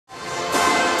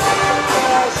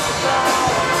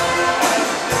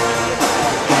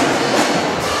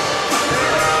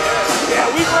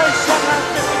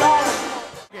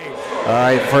All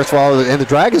right, first of all, and the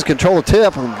Dragons control the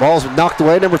tip. And the ball's knocked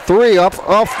away. Number 3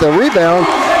 off the rebound.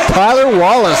 Tyler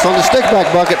Wallace on the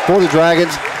stick-back bucket for the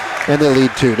Dragons, and they lead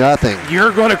 2-0.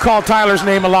 You're going to call Tyler's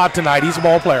name a lot tonight. He's a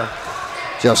ball player.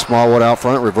 Jeff Smallwood out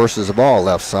front, reverses the ball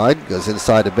left side, goes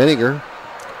inside to Benninger.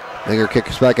 Benninger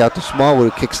kicks back out to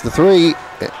Smallwood, who kicks the 3,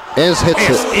 and hits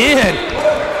it in.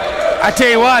 I tell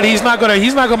you what, he's not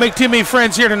gonna make too many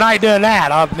friends here tonight doing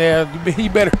that. He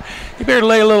better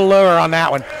lay a little lower on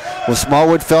that one. Well,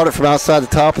 Smallwood felt it from outside the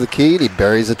top of the key, and he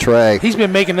buries the tray. He's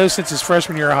been making those since his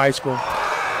freshman year of high school.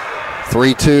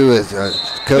 3-2 is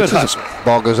coaches.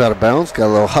 Ball goes out of bounds. Got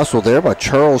a little hustle there by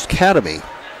Charles Academy.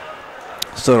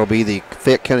 So it'll be the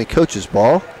Fayette County coaches'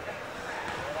 ball.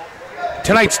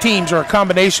 Tonight's teams are a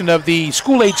combination of the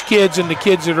school-age kids and the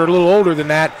kids that are a little older than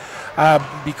that,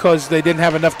 because they didn't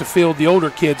have enough to field the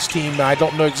older kids' team. I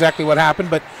don't know exactly what happened,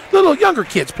 but little younger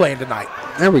kids playing tonight.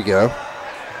 There we go.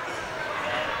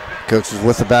 Coaches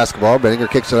with the basketball. Benninger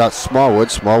kicks it out to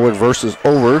Smallwood. Smallwood versus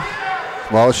over.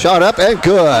 Smallwood shot up and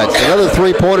good. Another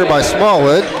three-pointer by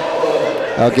Smallwood.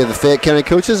 I'll give the Fayette County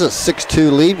coaches a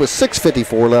 6-2 lead with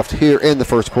 6:54 left here in the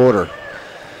first quarter.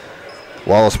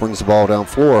 Wallace brings the ball down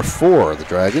floor for the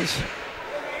Dragons.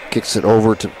 Kicks it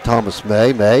over to Thomas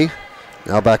May. May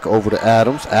now back over to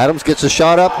Adams. Adams gets a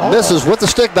shot up, misses with the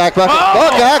stick back bucket.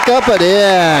 Back up and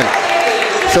in.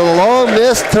 So the long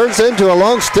miss turns into a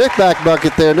long stick back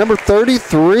bucket there. Number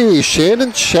 33,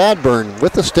 Shannon Shadburn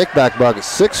with the stick back bucket,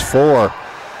 6'4".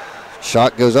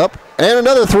 Shot goes up, and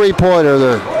another three-pointer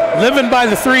there. Living by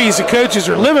the threes. The coaches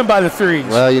are living by the threes.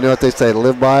 Well, you know what they say,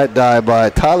 live by it, die by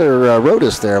it. Tyler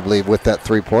Rodas there, I believe, with that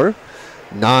three-pointer.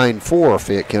 9-4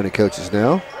 Fayette County coaches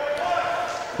now.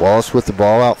 Wallace with the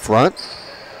ball out front.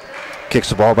 Kicks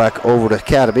the ball back over to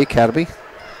Academy. Academy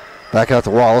back out to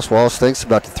Wallace. Wallace thinks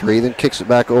about the 3, then kicks it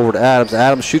back over to Adams.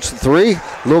 Adams shoots the 3, a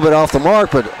little bit off the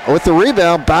mark, but with the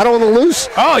rebound, battle on the loose.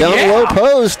 Down the low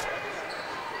post.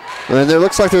 And there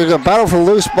looks like they're going to battle for the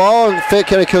loose ball, and Fayette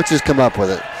County coaches come up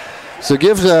with it. So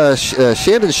gives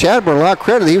Shannon Shadburn a lot of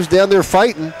credit. He was down there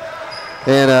fighting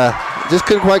and just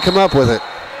couldn't quite come up with it.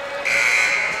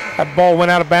 That ball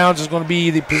went out of bounds. Is going to be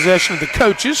the possession of the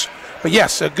coaches. But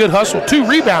yes, a good hustle. 2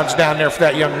 rebounds down there for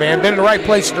that young man. Been in the right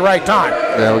place at the right time.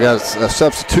 Yeah, we got a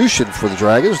substitution for the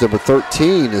Dragons. Number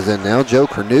 13 is in now, Joe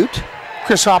Cornute.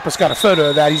 Chris Hoppe's got a photo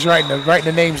of that. He's writing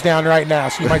the names down right now,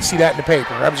 so you might see that in the paper.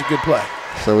 That was a good play.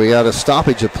 So we got a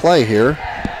stoppage of play here.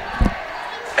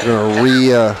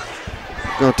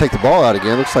 Going to take the ball out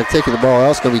again. Looks like taking the ball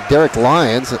out. It's going to be Derek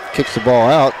Lyons that kicks the ball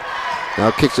out. Now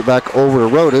kicks it back over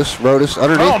to Rodas. Rodas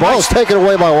underneath. Ball is taken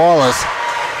away by Wallace.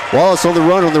 Wallace on the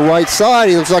run on the right side.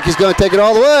 He looks like he's going to take it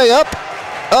all the way up.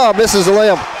 Oh, misses the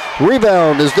layup.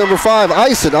 Rebound is number 5,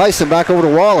 Ison. Ison back over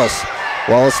to Wallace.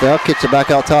 Wallace now kicks it back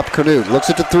out top to Canute. Looks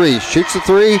at the 3. Shoots the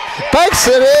 3. Banks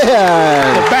it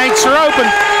in. The banks are open.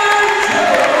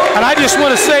 And I just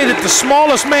want to say that the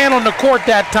smallest man on the court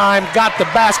that time got the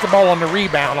basketball on the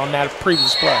rebound on that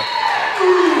previous play.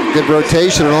 Good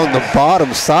rotation on the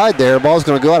bottom side there. Ball's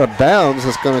going to go out of bounds.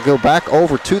 It's going to go back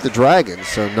over to the Dragons.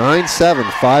 So 9-7,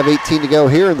 5:18 to go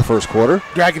here in the first quarter.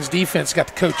 Dragons defense got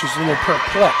the coaches a little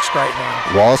perplexed right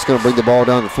now. Wallace going to bring the ball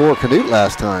down the floor. Canute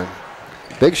last time.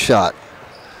 Big shot.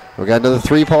 We got another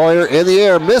three-pointer in the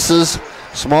air. Misses.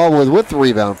 Smallwood with the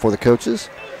rebound for the coaches.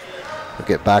 We'll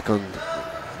get back on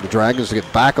the Dragons to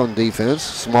get back on defense.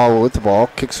 Smallwood with the ball.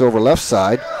 Kicks over left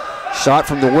side. Shot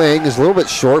from the wing is a little bit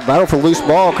short. Battle for loose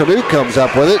ball. Canute comes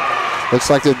up with it. Looks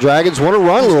like the Dragons want to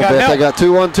run a little bit. They got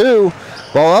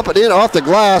 2-on-2. Ball up and in off the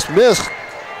glass. Missed.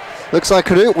 Looks like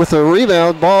Canute with a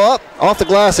rebound. Ball up off the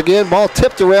glass again. Ball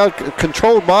tipped around,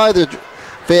 controlled by the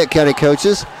Fayette County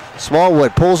coaches.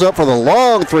 Smallwood pulls up for the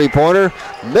long three-pointer.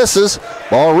 Misses.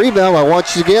 Ball rebound. I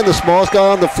want you again. The smallest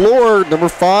guy on the floor, number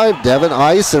 5, Devin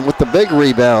Ison with the big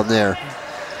rebound there.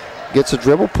 Gets a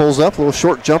dribble, pulls up, a little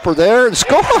short jumper there, and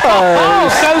scores! Oh,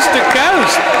 coast to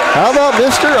coast. How about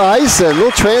Mr. Ison? A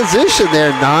little transition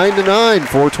there, 9-9,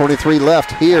 4:23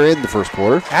 left here in the first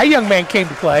quarter. That young man came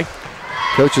to play.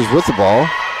 Coaches with the ball.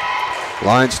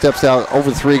 Line steps out over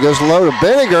the 3, goes low to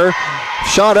Benninger.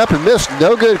 Shot up and missed.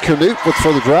 No good. Canute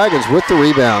for the Dragons with the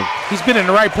rebound. He's been in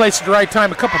the right place at the right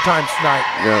time a couple times tonight.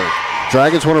 Yeah.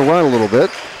 Dragons want to run a little bit.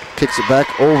 Kicks it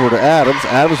back over to Adams.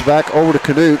 Adams back over to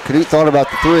Canute. Canute thought about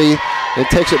the 3 and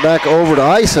takes it back over to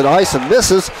Ison. Ison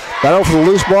misses. Battle for the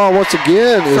loose ball once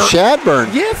again is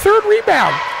Shadburn. Yeah, 3rd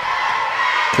rebound.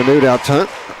 Canute out front.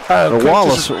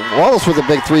 Wallace with a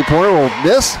big three-pointer will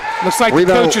miss. Looks like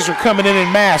rebound. The coaches are coming in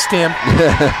mass, Tim.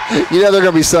 You know they're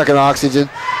going to be sucking oxygen.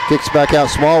 Kicks back out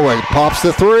Smallwood. Pops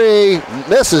the 3.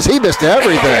 Misses. He missed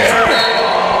everything.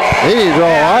 He didn't draw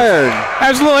iron.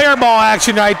 There's a little air ball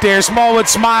action right there. Smallwood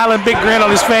smiling, big grin on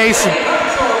his face.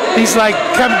 And he's like,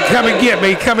 come and get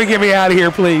me. Come and get me out of here,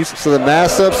 please. So the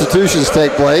mass substitutions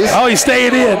take place. Oh, he's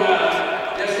staying in.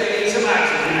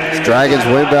 Dragons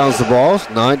inbounds the ball.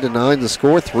 9-9 the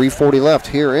score. 3:40 left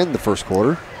here in the first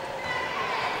quarter.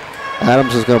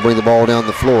 Adams is going to bring the ball down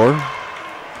the floor.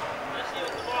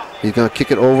 He's going to kick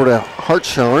it over to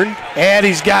Hartshorn. And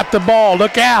he's got the ball.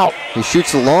 Look out. He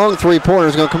shoots a long three-pointer.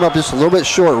 He's going to come up just a little bit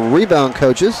short. Rebound,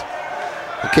 coaches.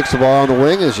 He kicks the ball on the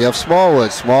wing as you have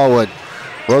Smallwood. Smallwood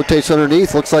rotates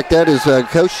underneath. Looks like that is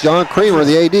Coach John Creamer,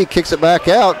 the AD, kicks it back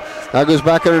out. Now goes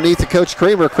back underneath to Coach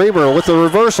Creamer. Creamer with the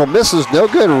reversal. Misses. No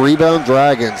good. Rebound,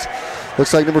 Dragons.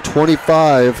 Looks like number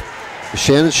 25,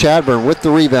 Shannon Shadburn with the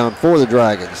rebound for the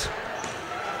Dragons.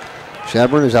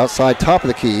 Shadburn is outside top of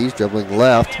the key. He's dribbling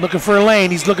left. Looking for a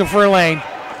lane. He's looking for a lane.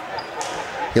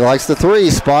 He likes the three.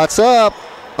 Spots up.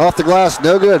 Off the glass.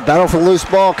 No good. Battle for the loose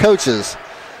ball. Coaches.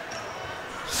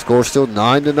 Score still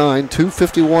 9-9.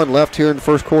 2:51 left here in the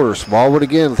first quarter. Smallwood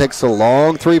again takes a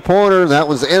long three-pointer. That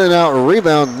one's in and out.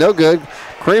 Rebound. No good.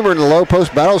 Creamer in the low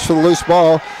post. Battles for the loose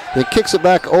ball. Then kicks it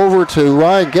back over to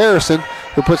Ryan Garrison,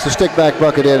 who puts the stick back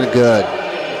bucket in and good.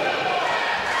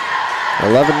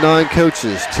 11-9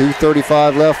 coaches,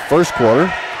 2:35 left first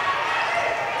quarter.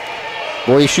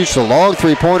 Boy, he shoots a long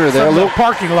three-pointer there. From the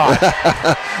parking lot.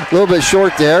 A little bit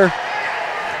short there.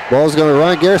 Ball's going to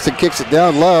Ryan Garrison, kicks it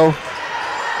down low.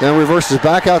 Then reverses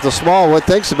back out to Smallwood,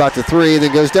 thinks about the three,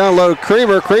 then goes down low to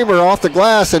Creamer. Creamer off the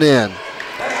glass and in.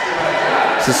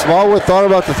 So Smallwood thought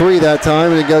about the three that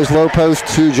time, and it goes low post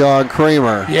to John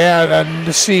Creamer. Yeah, and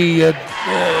to see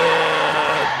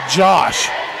Josh.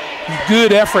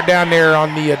 Good effort down there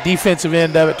on the defensive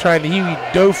end of it, he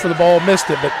dove for the ball, missed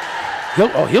it, but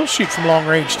he'll shoot from long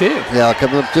range too. Yeah,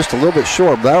 coming up just a little bit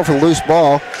short. Battle for the loose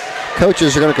ball.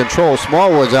 Coaches are going to control.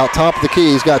 Smallwood's out top of the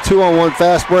key. He's got 2-on-1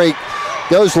 fast break.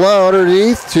 Goes low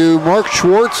underneath to Mark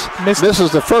Schwartz.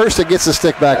 Misses the first and gets the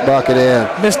stick back bucket in.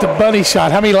 Missed a bunny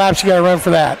shot. How many laps you got to run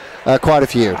for that? Quite a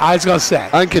few. I was going to say.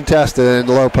 Uncontested in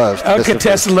the low post.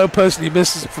 Uncontested low post, and he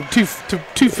misses from 2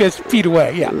 feet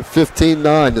away. Yeah.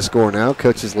 15-9 to score now.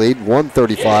 Coaches lead.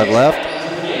 1:35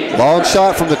 left. Long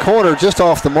shot from the corner, just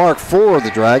off the mark for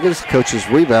the Dragons. Coaches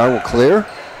rebound will clear.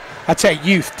 That's that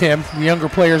youth, Tim. The younger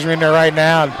players are in there right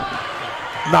now. And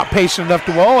not patient enough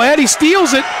to. Oh, Eddie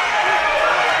steals it.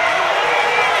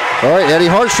 All right, Eddie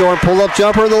Hartshorn, pull-up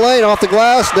jumper in the lane, off the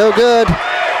glass, no good.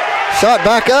 Shot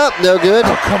back up, no good.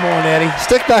 Oh, come on, Eddie.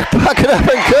 Stick back bucket up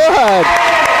and good.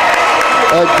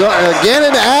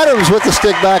 Gannon Adams with the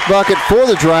stick back bucket for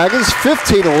the Dragons.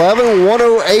 15-11,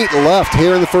 1:08 left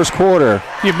here in the first quarter.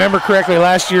 If you remember correctly,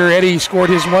 last year Eddie scored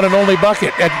his one and only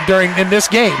bucket in this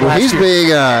game. Well, he's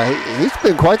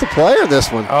been quite the player in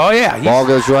this one. Oh yeah. Ball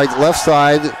goes right left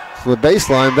side to the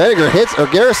baseline.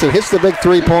 Garrison hits the big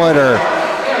three-pointer.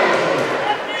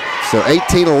 So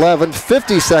 18-11,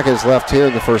 50 seconds left here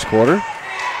in the first quarter.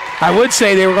 I would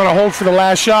say they were going to hold for the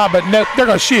last shot, but no, they're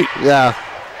going to shoot. Yeah.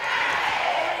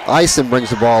 Ison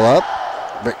brings the ball up,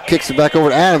 but kicks it back over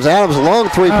to Adams. Adams, a long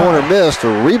three-pointer missed.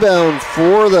 A rebound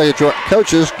for the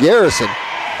coaches, Garrison.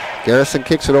 Garrison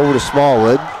kicks it over to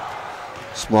Smallwood.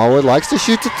 Smallwood likes to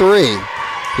shoot the three.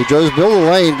 He goes middle of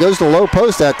the lane, goes to the low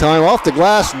post that time, off the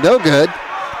glass, no good.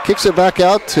 Kicks it back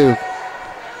out to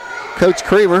Coach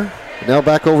Creamer. Now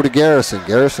back over to Garrison.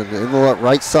 Garrison in the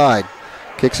right side.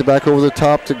 Kicks it back over the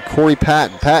top to Corey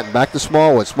Patton. Patton back to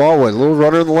Smallwood. Smallwood, a little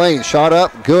runner in the lane. Shot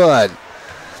up, good.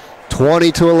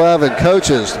 20-11.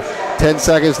 Coaches, 10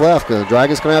 seconds left. The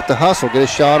Dragons going to have to hustle, get a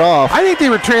shot off. I think they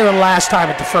were trailing last time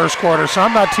at the first quarter, so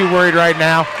I'm not too worried right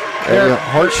now.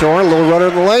 Hartshorn, a little runner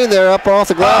in the lane there, up off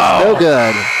the glass. No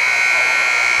good.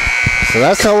 So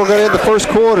that's how we're going to end the first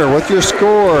quarter with your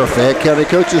score. Fayette County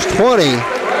Coaches 20.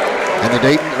 And the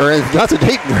Dayton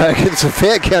Dragons, the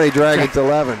Fayette County Dragons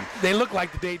 11. They look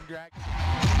like the Dayton Dragons.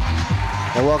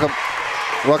 And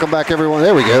welcome back, everyone.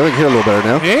 There we go. We can hear a little better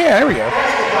now. Yeah, there we go.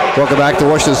 Welcome back to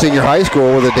Washington Senior High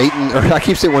School, where the Dayton, or I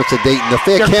keep saying when it's the Dayton, the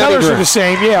Fayette County. Their colors are the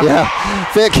same, yeah. Yeah.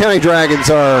 Fayette County Dragons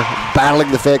are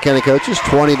battling the Fayette County Coaches,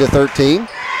 20-13.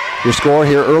 Your score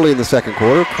here early in the second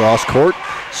quarter. Cross court,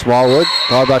 Smallwood,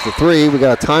 thought about the three. We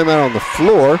got a timeout on the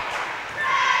floor.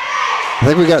 I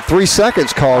think we got 3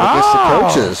 seconds called against the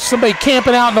coaches. Somebody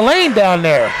camping out in the lane down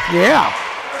there. Yeah.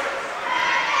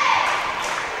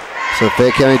 So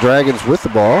Fayette County Dragons with the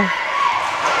ball.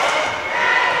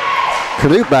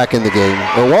 Canute back in the game.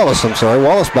 Or Wallace, I'm sorry.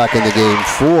 Wallace back in the game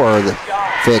for the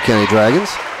Fayette County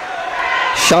Dragons.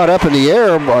 shot up in the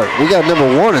air, but we got number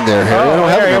 1 in there, Harry. I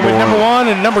don't have a number 1,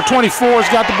 and number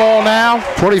 24's got the ball now.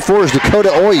 24 is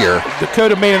Dakota Oyer.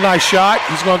 Dakota made a nice shot.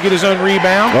 He's going to get his own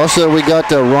rebound. Also, we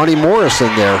got Ronnie Morris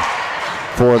in there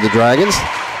for the Dragons.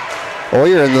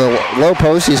 Oyer in the low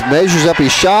post. He measures up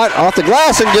his shot off the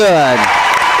glass and good.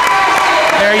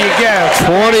 There you go.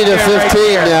 20 to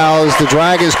 15 now as the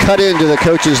Dragons cut into the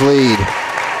coach's lead.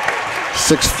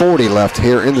 6:40 left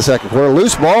here in the second quarter.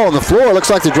 Loose ball on the floor. Looks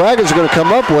like the Dragons are going to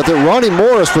come up with it. Ronnie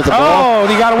Morris with the ball. Oh,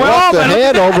 he got it well off the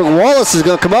handover. Wallace is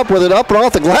going to come up with it up and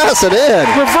off the glass and in.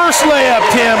 Reverse layup,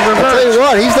 Tim. Reverse. I'll tell you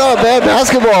what, he's not a bad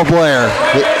basketball player.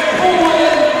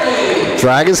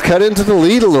 Dragons cut into the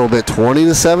lead a little bit. 20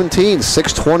 to 17.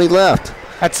 6:20 left.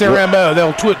 That's their MO.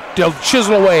 They'll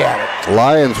chisel away at it.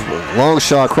 Lions long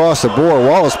shot across the board.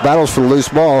 Wallace battles for the loose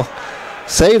ball.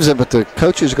 Saves it, but the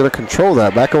coach is going to control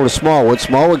that. Back over to Smallwood.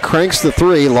 Smallwood cranks the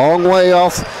 3. Long way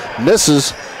off.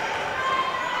 Misses.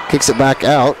 Kicks it back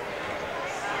out.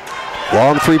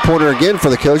 Long three-pointer again for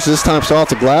the coach. This time it's off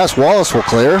the glass. Wallace will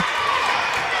clear.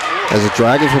 As the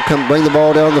Dragons will come bring the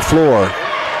ball down the floor.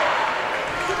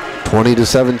 20 to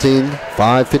 17.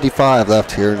 5:55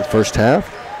 left here in the first half.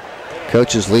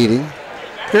 Coach is leading.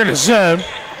 They're in the zone.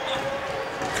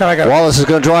 Wallace is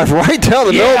going to drive right down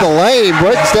the middle of the lane,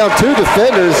 breaks down 2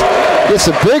 defenders, gets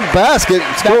a big basket.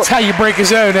 That's how you break a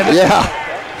zone, isn't it? Yeah.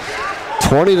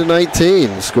 20 to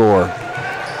 19 score.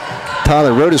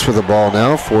 Tyler Rodas with the ball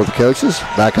now for the coaches.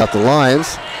 Back out the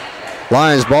Lions.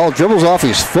 Lions ball dribbles off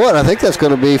his foot. I think that's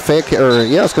going to be it's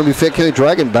going to be Fayette County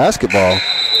Dragon basketball.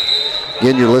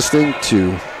 Again, you're listening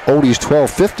to Oldies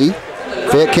 1250,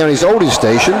 Fayette County's oldies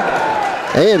station.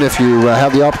 And if you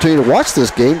have the opportunity to watch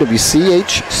this game,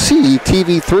 WCHC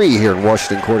TV3 here in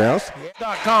Washington Courthouse.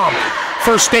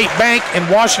 First State Bank in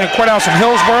Washington Courthouse in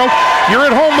Hillsboro. You're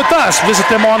at home with us. Visit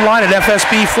them online at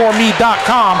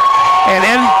fsb4me.com. And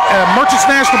Merchants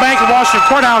National Bank in Washington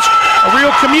Courthouse, a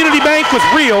real community bank with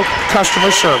real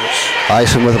customer service.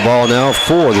 Ison with the ball now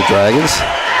for the Dragons.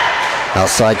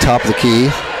 Outside top of the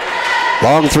key.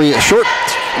 Long 3, short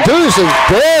deuce is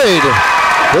buried.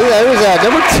 Who's that?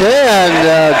 Number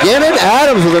 10, Gannon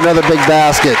Adams with another big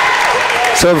basket.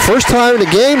 So the first time in the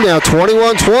game now,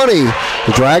 21-20.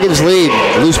 The Dragons lead.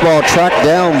 Loose ball tracked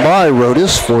down by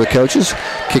Rodas for the coaches.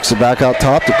 Kicks it back out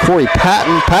top to Corey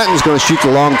Patton. Patton's going to shoot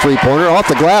the long three-pointer. Off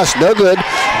the glass, no good.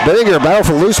 Benninger battle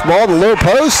for loose ball in the low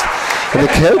post. And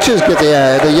the coaches get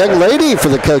the young lady for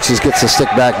the coaches gets a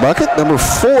stick-back bucket. Number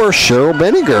 4, Cheryl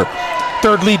Benninger.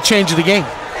 Third lead change of the game.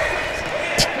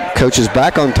 Coaches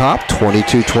back on top,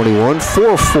 22-21,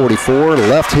 4:44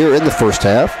 left here in the first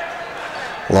half.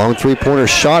 Long three-pointer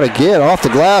shot again off the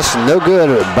glass, no good.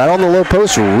 Battle on the low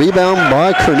post, rebound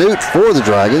by Canute for the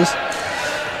Dragons.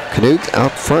 Canute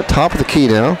out front, top of the key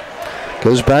now.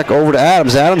 Goes back over to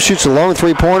Adams. Adams shoots a long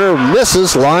three-pointer,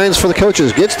 misses. Lions for the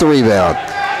coaches, gets the rebound.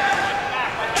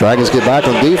 Dragons get back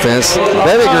on defense.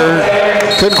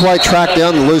 Benninger couldn't quite track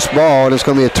down the loose ball, and it's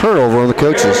going to be a turnover on the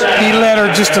coaches. He led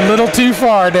her just a little too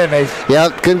far, didn't he? Yeah,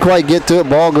 couldn't quite get to it.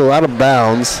 Ball go out of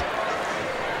bounds.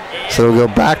 So we'll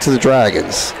go back to the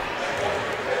Dragons.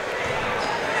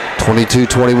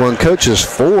 22-21 coaches,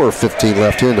 4:15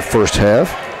 left here in the first half.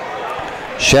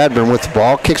 Shadburn with the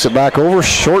ball, kicks it back over.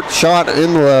 Short shot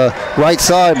in the right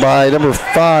side by number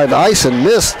 5, Ison.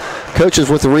 Missed. Coaches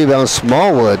with the rebound,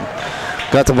 Smallwood.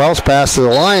 Got the bounce pass to the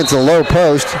Lions in the low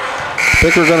post. I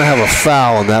think we're going to have a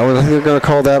foul on that one. I think they're going to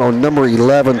call that on number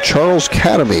 11, Charles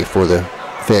Cademy for the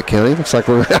Fayette County. Looks like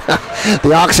we're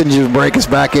the oxygen break is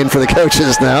back in for the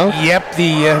coaches now. Yep,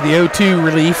 the O2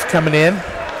 relief coming in.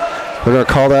 We're going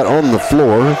to call that on the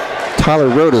floor. Tyler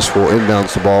Rodas will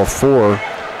inbounds the ball for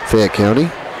Fayette County.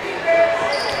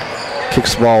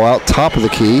 Kicks the ball out, top of the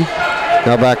key.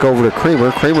 Now back over to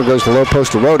Creamer. Creamer goes to low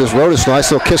post to Rodas. Rodas,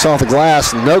 nice little kiss off the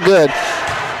glass. No good.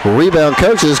 Rebound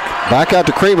coaches. Back out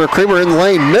to Creamer. Creamer in the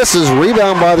lane. Misses.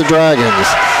 Rebound by the Dragons.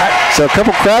 So a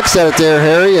couple cracks at it there,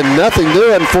 Harry, and nothing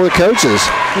doing for the coaches.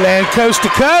 And coast to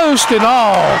coast and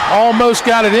almost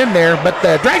got it in there, but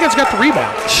the Dragons got the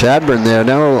rebound. Shadburn there.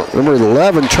 Now number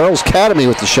 11, Charles Cademy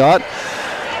with the shot.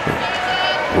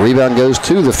 Rebound goes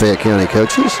to the Fayette County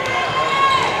coaches.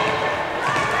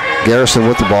 Garrison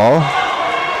with the ball.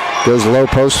 Goes low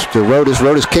post to Rodas.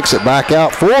 Rodas kicks it back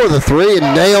out for the 3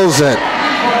 and nails it.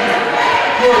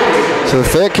 So the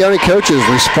Fayette County coaches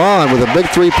respond with a big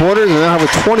three-pointer and now have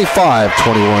a 25-21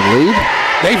 lead.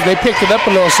 They picked it up a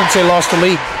little since they lost the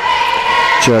lead.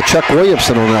 Chuck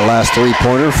Williamson on that last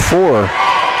three-pointer for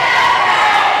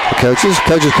the coaches.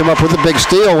 Coaches come up with a big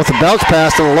steal with a bounce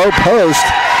pass on the low post.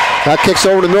 That kicks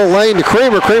over the middle lane to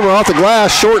Creamer. Creamer off the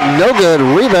glass, short and no good.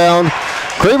 Rebound.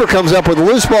 Creamer comes up with a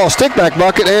loose ball, stick back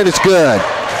bucket, and it's good.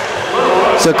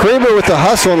 So Creamer with the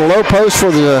hustle on the low post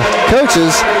for the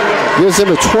coaches gives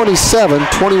them a 27-21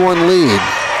 lead.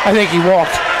 I think he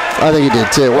walked. I think he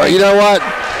did too. Well, you know what?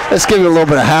 Let's give it a little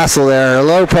bit of hassle there. A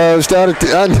low post,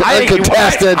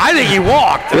 uncontested. I think he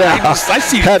walked. Yeah. I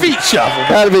see feet shuffle.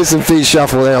 Had to be some feet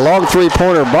shuffle there. Long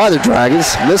three-pointer by the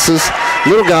Dragons. Misses.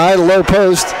 Little guy, the low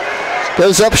post.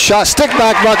 Goes up, shot, stick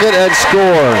back bucket, and score.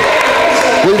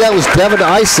 I believe that was Devin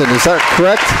Ison. Is that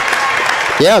correct?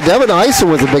 Yeah, Devin Ison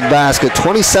with a big basket.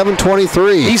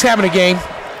 27-23. He's having a game.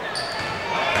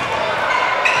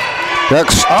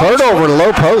 Next turnover to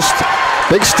low post.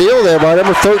 Big steal there by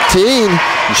number 13,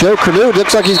 Joe Canute.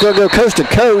 Looks like he's going to go coast to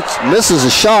coast. Misses a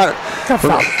shot. We're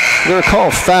going to call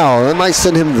a foul. That might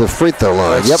send him to the free throw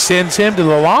line. Yep. Sends him to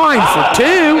the line for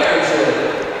 2.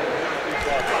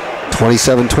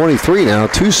 27-23 now.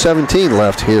 2:17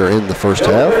 left here in the first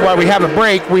half. While we have a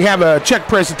break, we have a check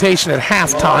presentation at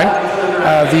halftime.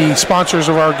 The sponsors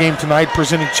of our game tonight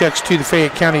presenting checks to the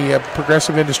Fayette County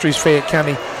Progressive Industries Fayette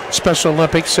County Special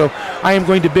Olympics. So I am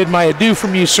going to bid my adieu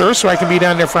from you, sir, so I can be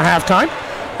down there for halftime.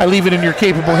 I leave it in your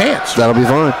capable hands. That'll be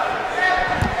fine.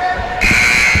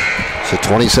 So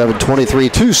 27-23,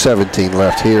 2:17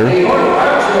 left here in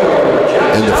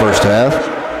the first half.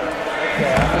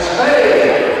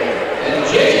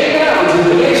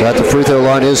 So at the free throw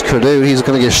line is Canute. He's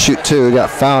going to get shoot 2. He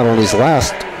got fouled on his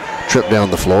last trip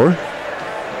down the floor.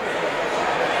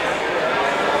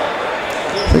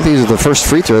 I think these are the first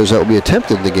free throws that will be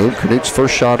attempted in the game. Canute's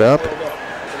first shot up.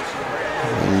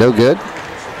 No good.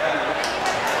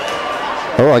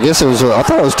 Oh, I guess it was, I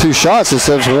thought it was 2 shots. It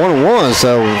says 1-1.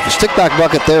 So stick back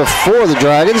bucket there for the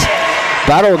Dragons.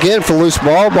 Battle again for loose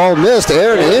ball. Ball missed.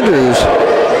 Aaron Andrews.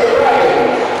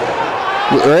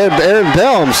 Aaron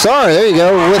Bell, I'm sorry, there you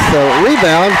go, with the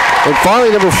rebound. And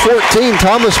finally, number 14,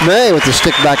 Thomas May with the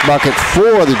stick back bucket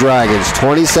for the Dragons.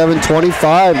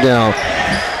 27-25 now.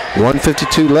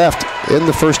 1:52 left in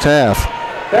the first half.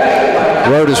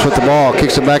 Rodas with the ball,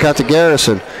 kicks it back out to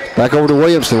Garrison. Back over to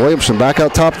Williamson. Williamson back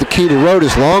out top of the key to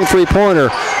Rodas. Long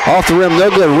three-pointer. Off the rim, no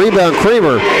good. Rebound,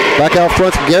 Creamer. Back out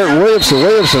front to Garrett Williamson.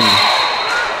 Williamson.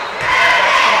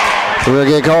 We're going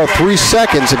to get called 3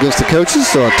 seconds against the coaches,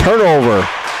 so a turnover.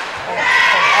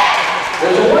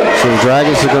 So the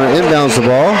Dragons are going to inbounds the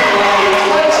ball.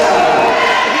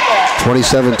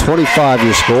 27-25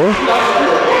 your score.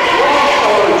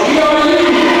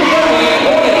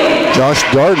 Josh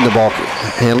Darden, the ball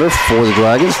handler for the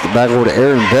Dragons. The back over to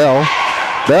Aaron Bell.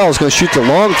 Bell's going to shoot the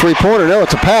long three-pointer. No,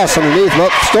 it's a pass underneath.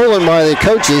 Stolen by the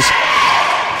coaches.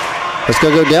 It's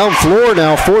going to go down floor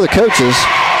now for the coaches.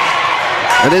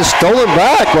 And then stolen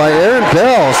back by Aaron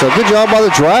Bell. So good job by the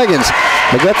Dragons.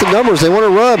 They got the numbers. They want to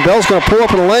run. Bell's going to pull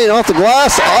up in the lane off the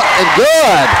glass. And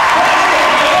good.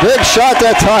 Big shot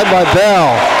that time by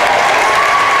Bell.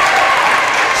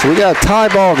 So we got a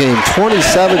tie ball game.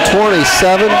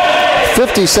 27-27.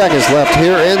 50 seconds left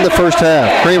here in the first half.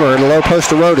 Creamer in the low post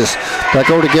to Rodas. Back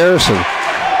over to Garrison.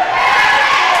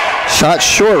 Shot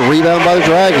short. Rebound by the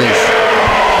Dragons.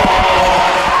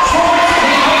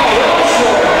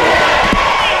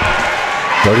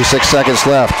 .36 seconds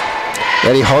left.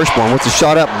 Eddie Harshborn with the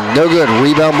shot up. No good.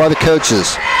 Rebound by the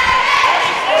coaches.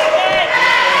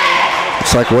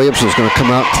 Looks like Williamson's going to come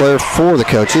out clear for the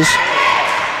coaches.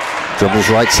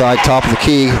 Dribbles right side, top of the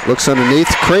key. Looks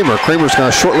underneath. Creamer. Creamer's got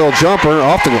a short little jumper.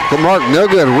 Off the mark. No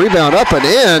good. Rebound up and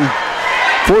in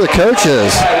for the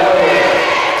coaches.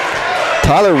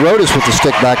 Tyler Rodas with the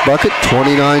stick back bucket.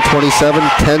 29-27.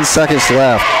 10 seconds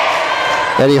left.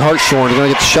 Eddie Hartshorn going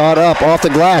to get the shot up off the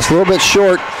glass. A little bit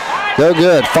short. No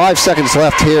good. 5 seconds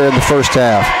left here in the first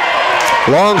half.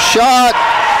 Long shot.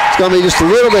 It's going to be just a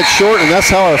little bit short, and that's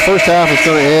how our first half is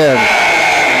going to end.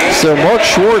 So Mark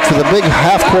Schwartz with a big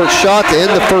half-court shot to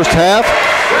end the first half.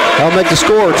 That'll make the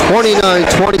score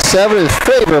 29-27 in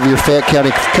favor of your Fayette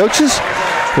County coaches.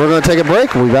 We're going to take a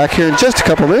break. We'll be back here in just a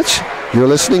couple minutes. You're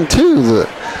listening to the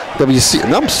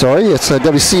it's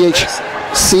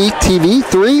WCHC TV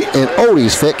 3 and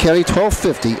Oldies, Fayette County,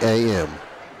 1250 AM.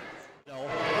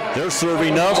 They're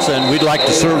serving us, and we'd like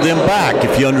to serve them back,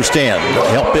 if you understand.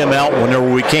 Help them out whenever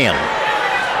we can.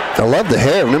 I love the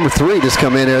hair. Number 3 just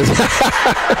come in here.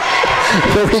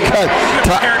 Then we got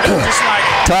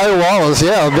Tyler Wallace,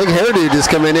 yeah, a big hairdo just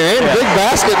come in here, and a big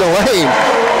basket in the lane.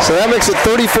 So that makes it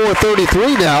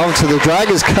 34-33 now. So the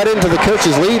Dragons cut into the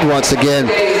coach's lead once again.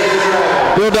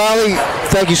 Bill Dolly,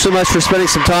 thank you so much for spending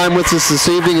some time with us this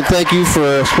evening, and thank you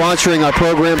for sponsoring our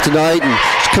program tonight and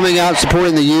coming out and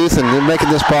supporting the youth and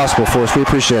making this possible for us. We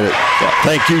appreciate it.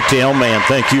 Thank you, Tim, and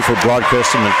thank you for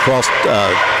broadcasting across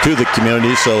to the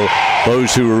community, so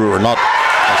those who are not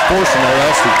as fortunate as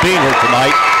us as being here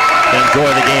tonight enjoy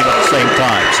the game at the same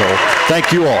time. So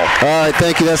thank you all. All right,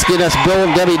 thank you. That's Bill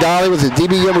and Debbie Dolly with the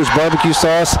DB Yummers barbecue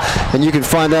sauce, and you can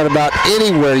find that about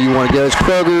anywhere you want to go. It's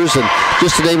Kroger's and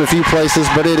just to name a few places,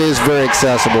 but it is very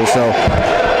accessible. So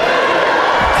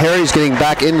Harry's getting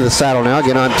back into the saddle now.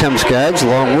 Again, I'm Tim Skaggs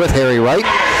along with Harry Wright.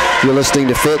 You're listening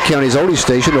to Fayette County's Oldies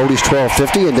station, Oldies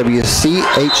 1250 and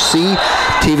WCHC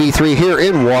TV3 here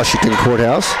in Washington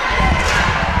Courthouse.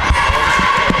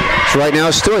 So right now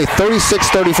it's still a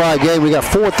 36-35 game. We got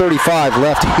 4:35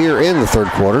 left here in the third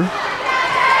quarter.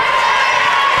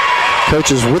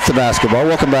 Coaches with the basketball.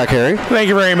 Welcome back, Harry. Thank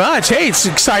you very much. Hey, it's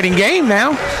an exciting game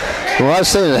now. Well, I was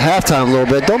saying at halftime a little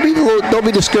bit, don't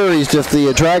be discouraged if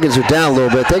the Dragons are down a little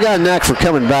bit. They got a knack for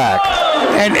coming back.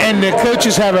 And the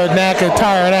coaches have a knack of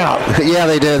tiring out. Yeah,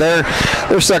 they do.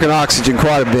 They're sucking oxygen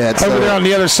quite a bit. Over there on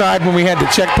the other side, when we had the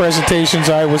check presentations,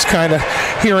 I was kind of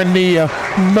hearing the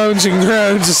moans and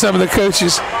groans of some of the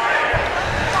coaches.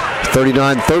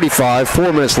 39-35,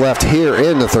 4 minutes left here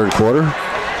in the third quarter.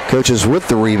 Coaches with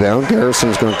the rebound.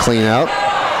 Garrison's going to clean out.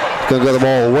 Going to go the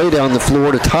ball way down the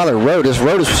floor to Tyler Rodas.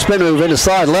 Rodas spin move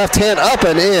inside, left hand up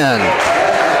and in.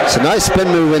 It's a nice spin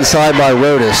move inside by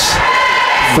Rodas.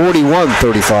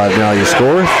 41-35 now your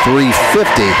score.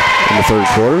 3:50 in the third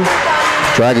quarter.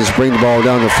 Dragons bring the ball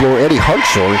down the floor. Eddie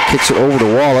Hartshorn kicks it over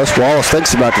to Wallace. Wallace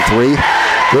thinks about the three.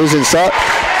 Goes inside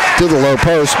to the low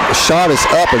post. Shot is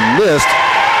up and missed.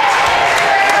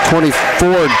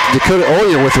 24, Dakota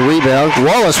Oyer with the rebound.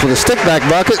 Wallace with a stick-back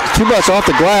bucket. Too much off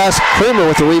the glass. Kramer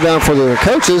with the rebound for the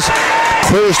coaches.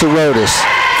 Clears to Rodas.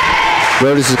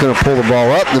 Rodas is going to pull the ball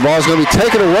up. The ball is going to be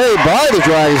taken away by the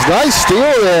Dragons. Nice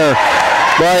steal there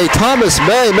by Thomas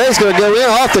May. May's going to go in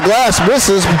off the glass.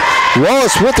 Misses.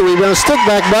 Wallace with the rebound.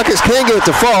 Stick-back buckets. Can't get it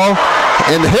to fall.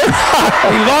 And the hair.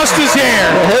 He lost his hair.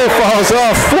 The hair falls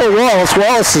off for Wallace.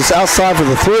 Wallace is outside for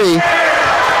the three.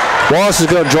 Wallace is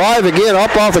going to drive again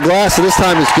up off the glass, and this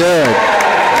time it's good.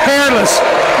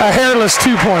 A hairless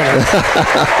two-pointer.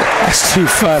 That's too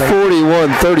funny.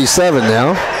 41-37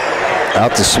 now.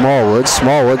 Out to Smallwood.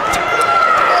 Smallwood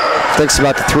thinks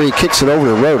about the three, kicks it over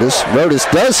to Rodas. Rodas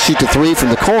does shoot the three from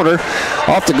the corner.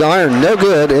 Off the iron, no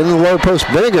good. In the low post,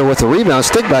 Benninger with the rebound.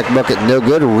 Stick-back bucket, no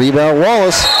good. Rebound,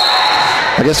 Wallace.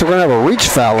 I guess we're going to have a reach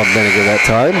foul on Benninger that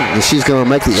time. And she's going to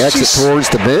make the exit towards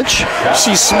the bench.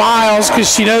 She smiles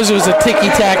because she knows it was a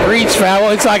ticky-tack reach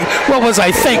foul. It's like, what was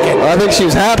I thinking? I think she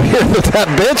was happy that that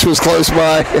bench was close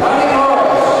by.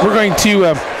 We're going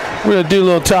to do a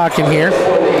little talking here.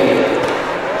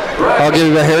 I'll give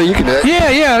you the hair. You can do it.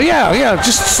 Yeah.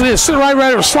 Just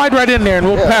slide right in there, and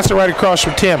we'll pass it right across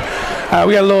from Tim.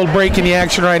 We got a little break in the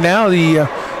action right now. The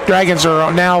Dragons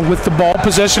are now with the ball.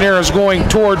 Possession arrow is going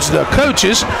towards the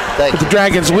coaches. With the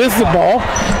Dragons with the ball.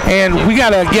 And we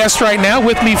got a guest right now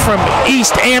with me from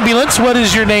East Ambulance. What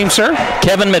is your name, sir?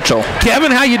 Kevin Mitchell.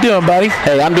 Kevin, how you doing, buddy?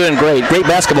 Hey, I'm doing great. Great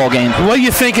basketball game. What do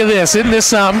you think of this? Isn't this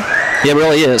something? It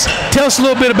really is. Tell us a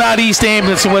little bit about East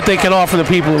Ambulance and what they can offer the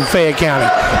people in Fayette County.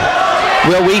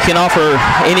 Well, we can offer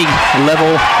any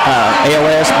level,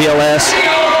 ALS, BLS,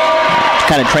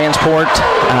 kind of transport.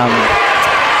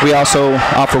 We also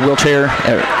offer wheelchair,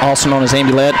 also known as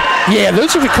ambulette. Yeah,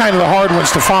 those are the kind of the hard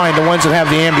ones to find, the ones that have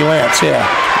the ambulance, yeah.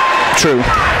 True.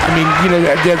 I mean,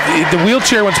 the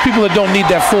wheelchair ones, people that don't need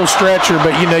that full stretcher,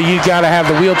 but, you got to have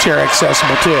the wheelchair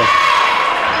accessible, too.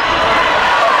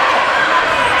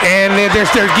 And there's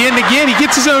again, he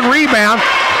gets his own rebound.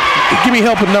 Give me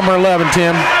help with number 11,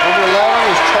 Tim. Number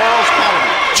 11 is Charles County.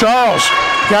 Charles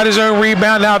got his own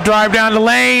rebound. Now drive down the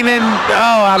lane and,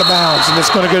 out of bounds. And it's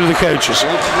going to go to the coaches.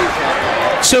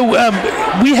 So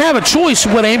we have a choice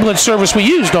what ambulance service we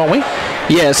use, don't we?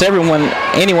 Yes,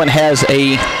 anyone has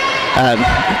a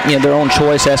their own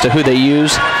choice as to who they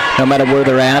use, no matter where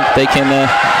they're at. They can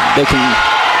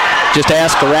just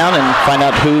ask around and find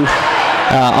out who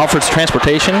offers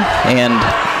transportation. And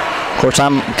of course,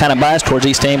 I'm kind of biased towards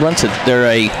East Ambulance. They're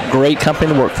a great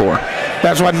company to work for.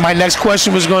 That's what my next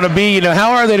question was going to be.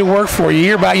 How are they to work for? You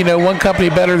hear about, one company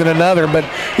better than another, but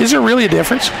is there really a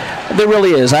difference? There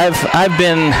really is. I've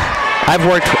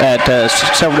worked at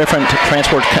several different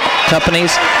transport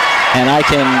companies, and I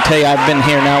can tell you I've been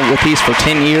here now with East for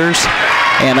 10 years,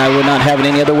 and I would not have it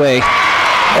any other way.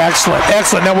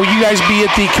 Excellent. Now, will you guys be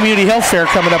at the Community Health Fair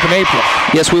coming up in April?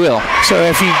 Yes, we will. So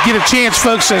if you get a chance,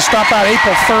 folks, stop out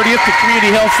April 30th, the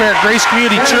Community Health Fair at Grace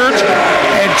Community Church,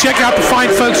 and check out the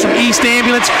fine folks from East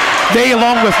Ambulance. They,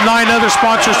 along with 9 other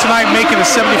sponsors tonight, making a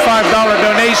 $75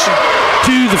 donation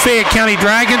to the Fayette County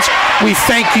Dragons. We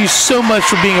thank you so much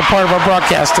for being a part of our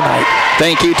broadcast tonight.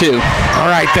 Thank you, too.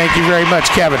 All right. Thank you very much,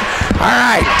 Kevin. All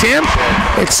right, Tim,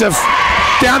 it's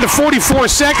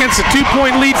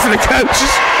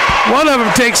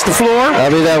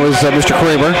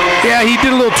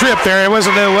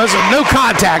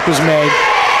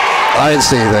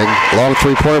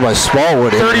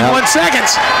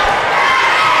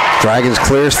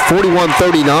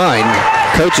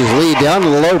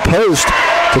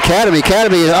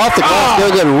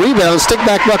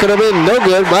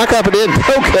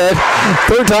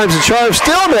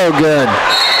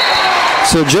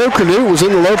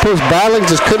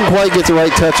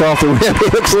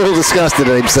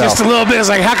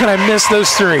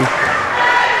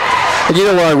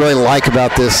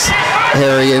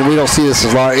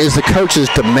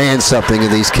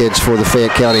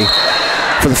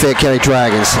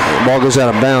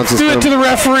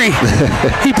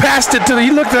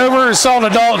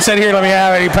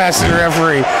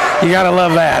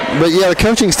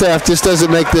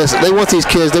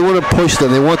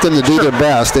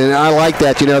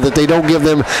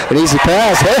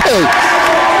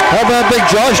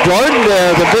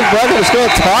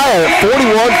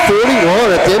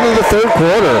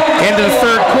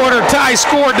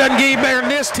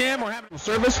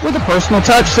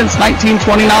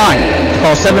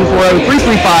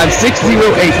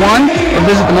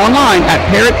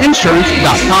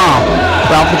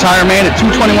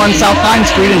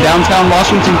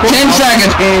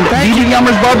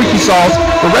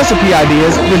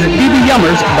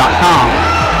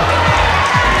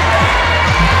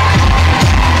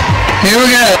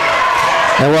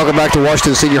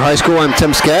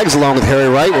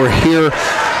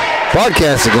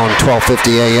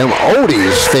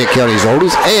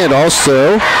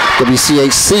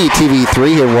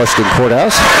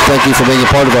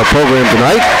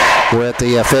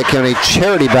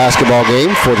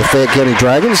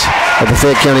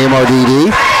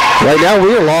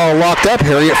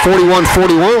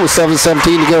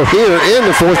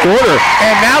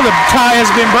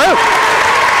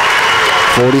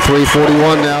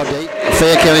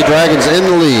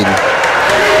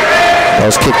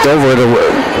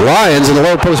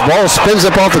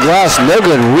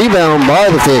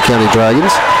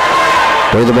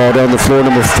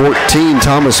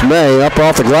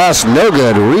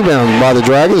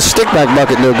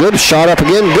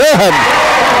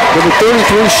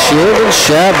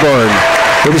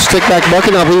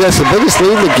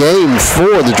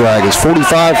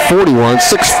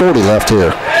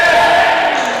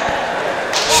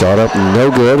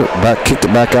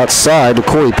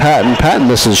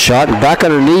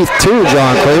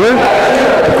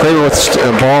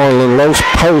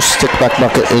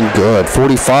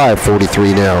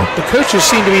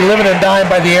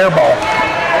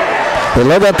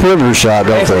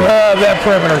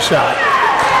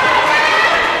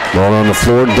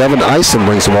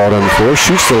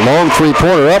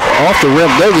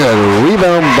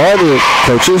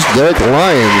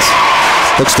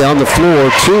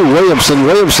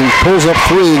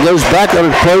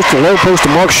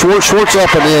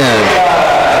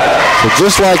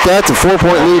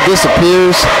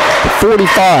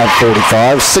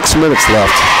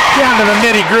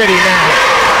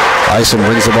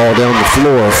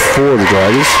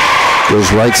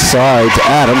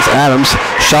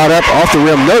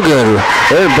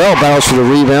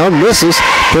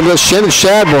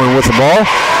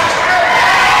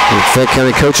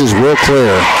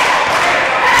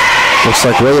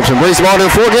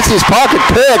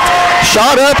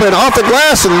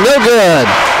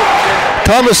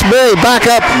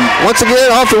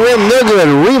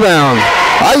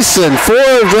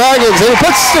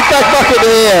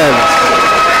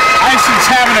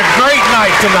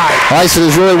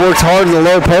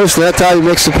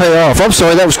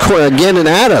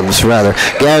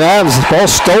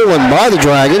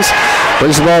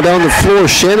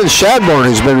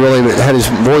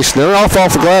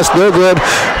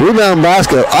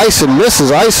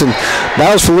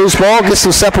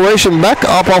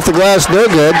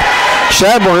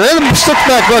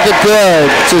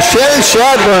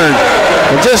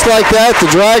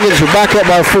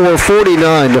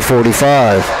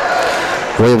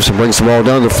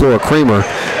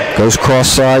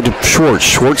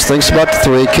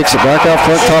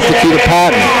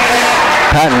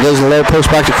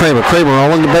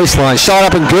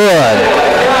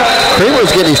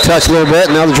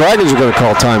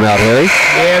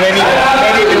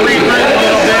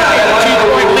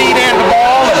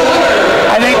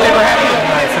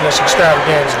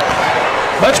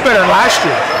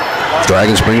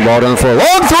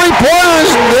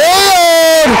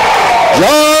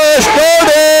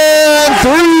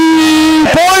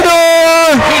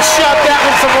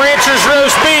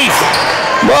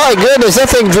My goodness, that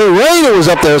thing drew rain. It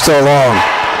was up there so long.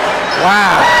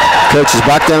 Wow. Coach is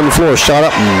back down the floor. Shot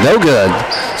up, no good.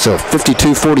 So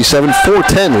 52-47,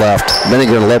 4:10 left.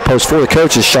 Benninger in the low post for the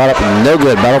coaches. Shot up, no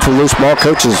good. Battle for the loose ball.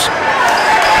 Coaches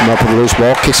come up with the loose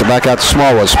ball. Kicks it back out to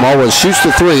Smallwood. Smallwood shoots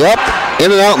the three. Up,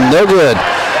 in and out, no good.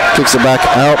 Kicks it back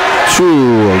out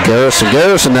to Garrison.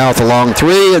 Garrison now with the long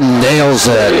three and nails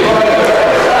it.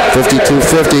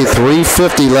 52-50,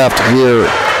 3:50 left here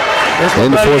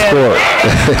in the fourth quarter.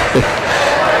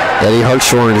 Eddie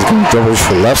Hartshorn is going to dribbles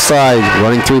for the left side,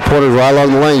 running three-pointers right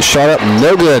along the lane. Shot up,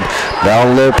 no good.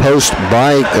 Down low post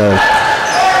by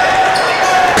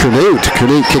Canute.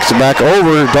 Canute kicks it back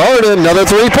over. Darden, another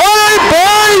three-pointer.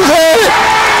 Buries it!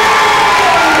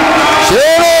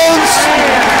 Shannon's.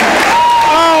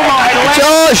 Oh, my God.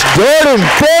 Josh Darden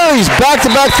buries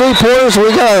back-to-back three-pointers.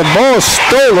 We got a ball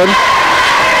stolen.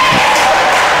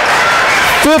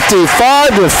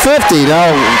 55-50.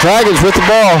 Now Dragons with the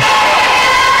ball.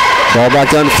 Ball back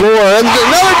down the floor, and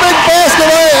another big basket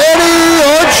by Eddie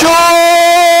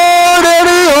Hartshorn!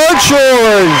 Eddie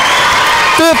Hartshorn!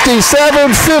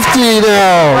 57-50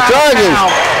 now. Dragons.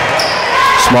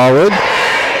 Smallwood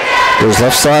goes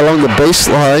left side along the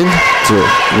baseline to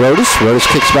Rodas. Rodas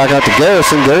kicks back out to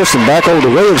Garrison. Garrison back over to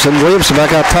Williamson. Williamson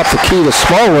back out top the key to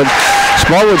Smallwood.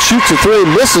 Smallwood shoots a three,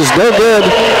 misses, no good.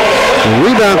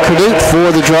 Rebound Canute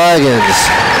for the Dragons.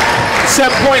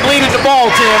 7-point lead in the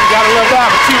ball, Tim. Got to love that.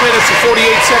 2 minutes and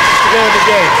 48 seconds to go in the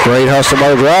game. Great hustle by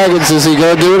the Dragons. Is he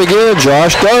going to do it again?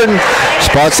 Josh Darden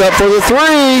spots up for the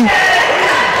three.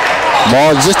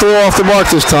 Ball just a little off the mark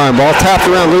this time. Ball tapped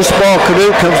around, loose ball.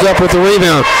 Canute comes up with the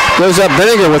rebound. Goes up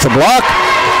Benninger with a block.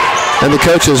 And the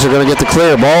coaches are going to get the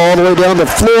clear. Ball all the way down the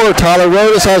floor. Tyler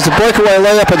Rodas has the breakaway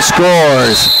layup and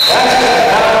scores.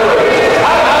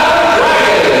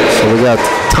 So we got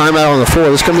timeout on the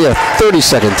floor. This is going to be a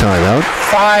 30-second timeout.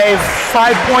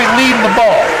 5-point lead in the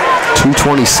ball.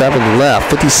 2:27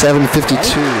 left.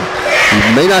 57-52.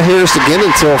 You may not hear us again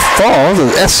until fall.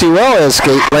 The SCUL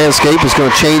landscape is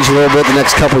going to change a little bit the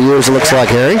next couple of years, it looks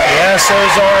like, Harry. Yes,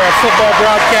 those are football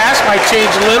broadcasts. Might change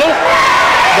a little,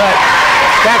 but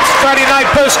that Friday night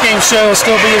postgame show will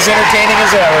still be as entertaining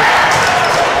as ever.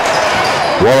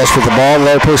 Wallace with the ball,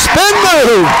 low post spin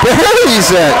move, buries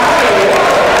it.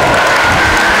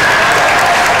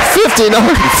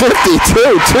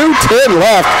 59-52, 2:10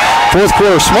 left. Fourth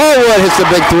quarter, Smallwood hits the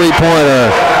big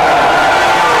three-pointer.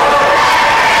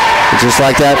 Just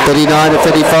like that,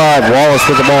 59-55. Wallace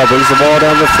with the ball, brings the ball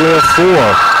down the floor for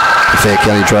the Fayette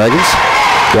County Dragons.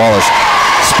 Wallace,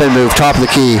 spin move, top of the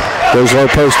key, goes low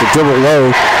post to dribble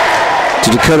low to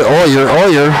Dakota Oyer.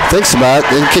 Oyer thinks about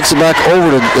it, then kicks it back over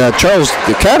to Charles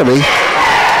Academy.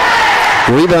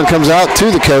 The rebound comes out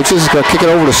to the coaches. He's going to kick it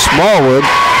over to Smallwood.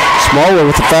 Smallwood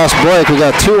with the fast break. We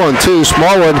got 2-on-2.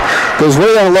 Smallwood goes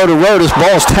way down low to Rodas.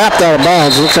 Ball's tapped out of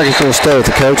bounds. It looks like he's going to stay with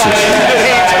the coaches.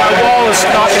 Wallace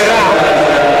knocked it out.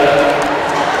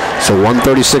 So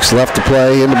 1:36 left to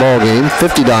play in the ball game.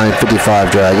 59-55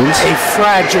 Dragons. A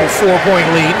fragile 4-point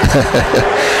lead.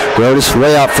 Rodas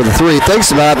way out for the three.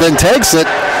 Thinks about it, then takes it.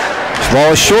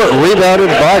 Ball is short. Rebounded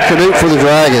by Canute for the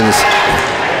Dragons.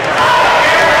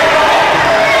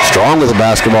 Strong with the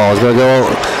basketball. It's going to go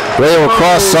way over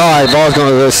cross side. Ball's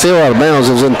going to sail out of bounds.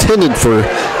 It was intended for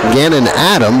Gannon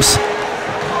Adams.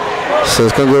 So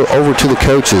it's going to go over to the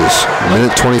coaches. A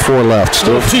minute 24 left.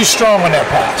 Still too strong on that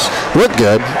pass. Look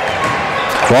good.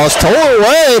 Ball's towed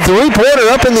away. Three-pointer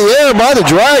up in the air by the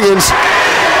Dragons.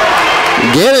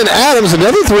 Gannon Adams,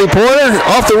 another three-pointer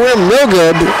off the rim, no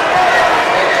good.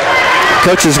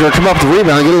 Coaches are going to come up with the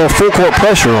rebound, get a little full court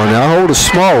pressure on now. Hold to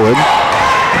Smallwood.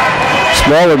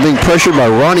 Smallwood being pressured by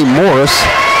Ronnie Morris.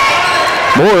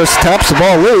 Morris taps the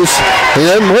ball loose, and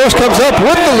then Morris comes up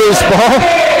with the loose ball,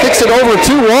 kicks it over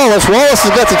to Wallace. Wallace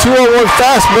has got the 2-on-1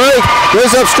 fast break,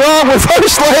 goes up strong with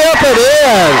first layup and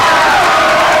in.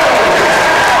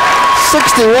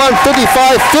 61,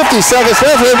 55, 50 seconds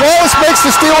left, and Wallace makes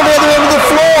the steal on the other end of the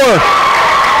floor.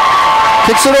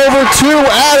 Kicks it over to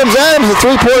Adams. Adams, a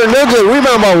three-pointer, no good.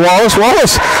 Rebound by Wallace.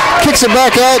 Wallace kicks it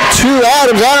back out to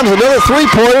Adams. Adams, another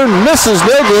three-pointer, misses,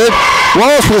 no good.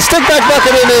 Wallace with a stick-back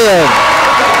bucket and in.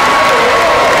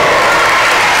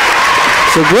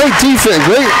 So great defense,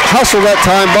 great hustle that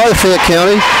time by the Fayette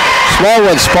County.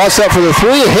 Smallwood spots up for the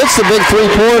three, hits the big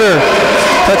three-pointer.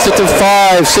 Cuts it to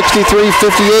 5,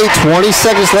 63-58, 20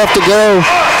 seconds left to go.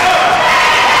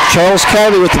 Charles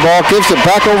County with the ball, gives it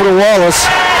back over to Wallace.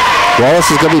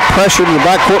 Wallace is going to be pressured in the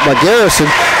backcourt by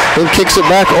Garrison, then kicks it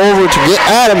back over to get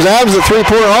Adams. Adams, the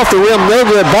three-pointer off the rim, no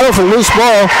good. Battle for the loose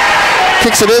ball.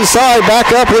 Kicks it inside, back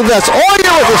up. I believe that's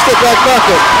Oyer with the stick-back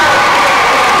bucket.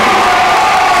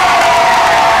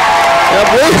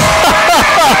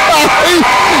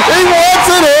 He wants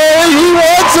it, Harry. He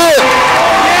wants it.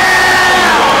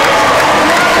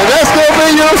 And that's going to be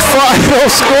your final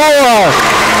score.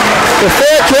 The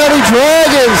Fayette County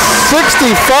Dragons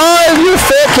 65. Your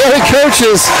Fayette County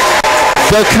coaches,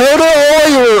 Dakota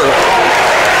Oyer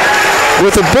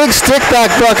with a big stick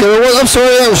back bucket. I'm sorry,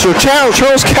 that was your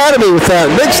Charles Academy with that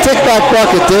big stick back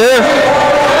bucket there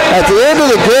at the end of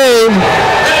the game.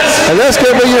 And that's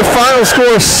going to be your final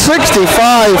score,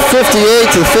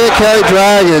 65-58 to the Fayette County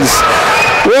Dragons.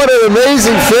 What an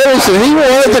amazing finish, and he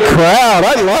wanted the crowd.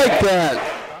 I like that.